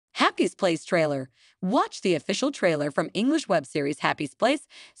Happy's Place trailer. Watch the official trailer from English web series Happy's Place,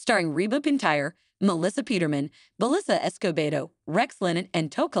 starring Reba McEntire, Melissa Peterman, Belissa Escobedo, Rex Lennon, and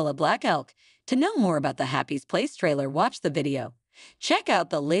Tokala Black Elk. To know more about the Happy's Place trailer, watch the video. Check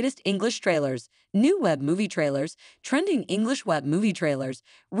out the latest English trailers, new web movie trailers, trending English web movie trailers,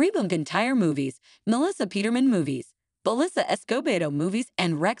 Reba McEntire movies, Melissa Peterman movies, Belissa Escobedo movies,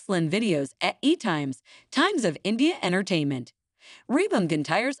 and Rex Lynn videos at E-Times, Times of India Entertainment. Reba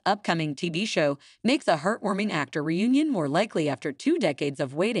McEntire's upcoming TV show makes a heartwarming actor reunion more likely after 2 decades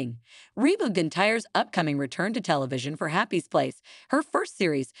of waiting. Reba McEntire's upcoming return to television for Happy's Place, her first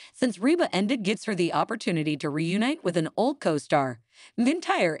series since Reba ended, gives her the opportunity to reunite with an old co-star.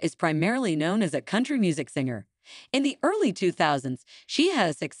 McEntire is primarily known as a country music singer. In the early 2000s, she had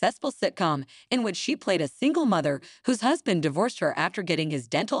a successful sitcom in which she played a single mother whose husband divorced her after getting his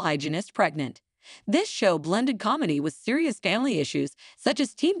dental hygienist pregnant. This show blended comedy with serious family issues such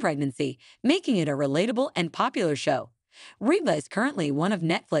as teen pregnancy, making it a relatable and popular show. Reba is currently one of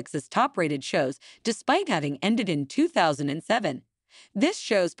Netflix's top-rated shows, despite having ended in 2007. This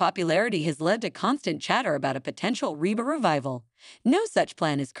show's popularity has led to constant chatter about a potential Reba revival. No such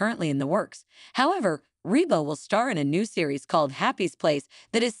plan is currently in the works. However, Reba will star in a new series called Happy's Place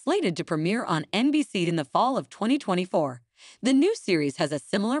that is slated to premiere on NBC in the fall of 2024. The new series has a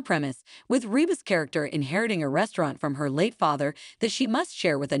similar premise, with Reba's character inheriting a restaurant from her late father that she must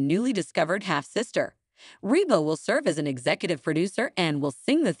share with a newly discovered half-sister. Reba will serve as an executive producer and will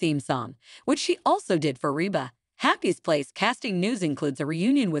sing the theme song, which she also did for Reba. Happy's Place casting news includes a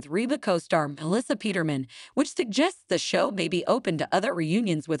reunion with Reba co-star Melissa Peterman, which suggests the show may be open to other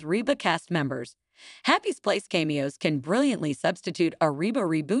reunions with Reba cast members. Happy's Place cameos can brilliantly substitute a Reba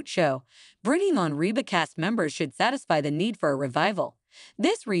reboot show. Bringing on Reba cast members should satisfy the need for a revival.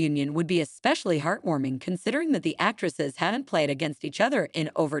 This reunion would be especially heartwarming considering that the actresses haven't played against each other in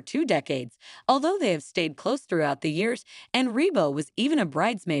over 2 decades, although they have stayed close throughout the years, and Reba was even a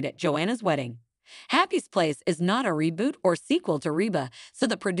bridesmaid at Joanna's wedding. Happy's Place is not a reboot or sequel to Reba, so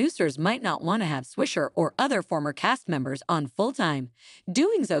the producers might not want to have Swisher or other former cast members on full-time.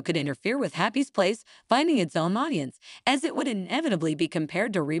 Doing so could interfere with Happy's Place finding its own audience, as it would inevitably be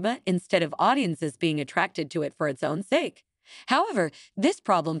compared to Reba instead of audiences being attracted to it for its own sake. However, this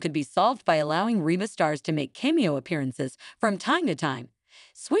problem could be solved by allowing Reba stars to make cameo appearances from time to time.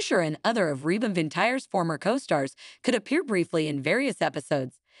 Swisher and other of Reba McEntire's former co-stars could appear briefly in various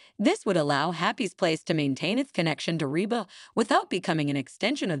episodes. This would allow Happy's Place to maintain its connection to Reba without becoming an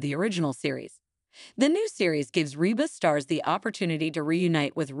extension of the original series. The new series gives Reba stars the opportunity to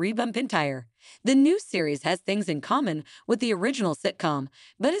reunite with Reba McEntire. The new series has things in common with the original sitcom,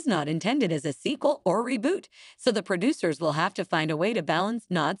 but is not intended as a sequel or reboot, so the producers will have to find a way to balance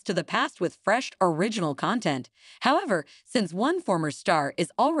nods to the past with fresh, original content. However, since one former star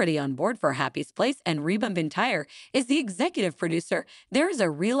is already on board for Happy's Place and Reba McEntire is the executive producer, there is a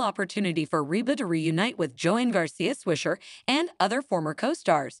real opportunity for Reba to reunite with Joanne Garcia Swisher and other former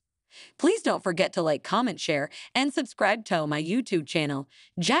co-stars. Please don't forget to like, comment, share, and subscribe to my YouTube channel,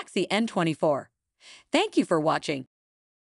 Jaxcey N24. Thank you for watching.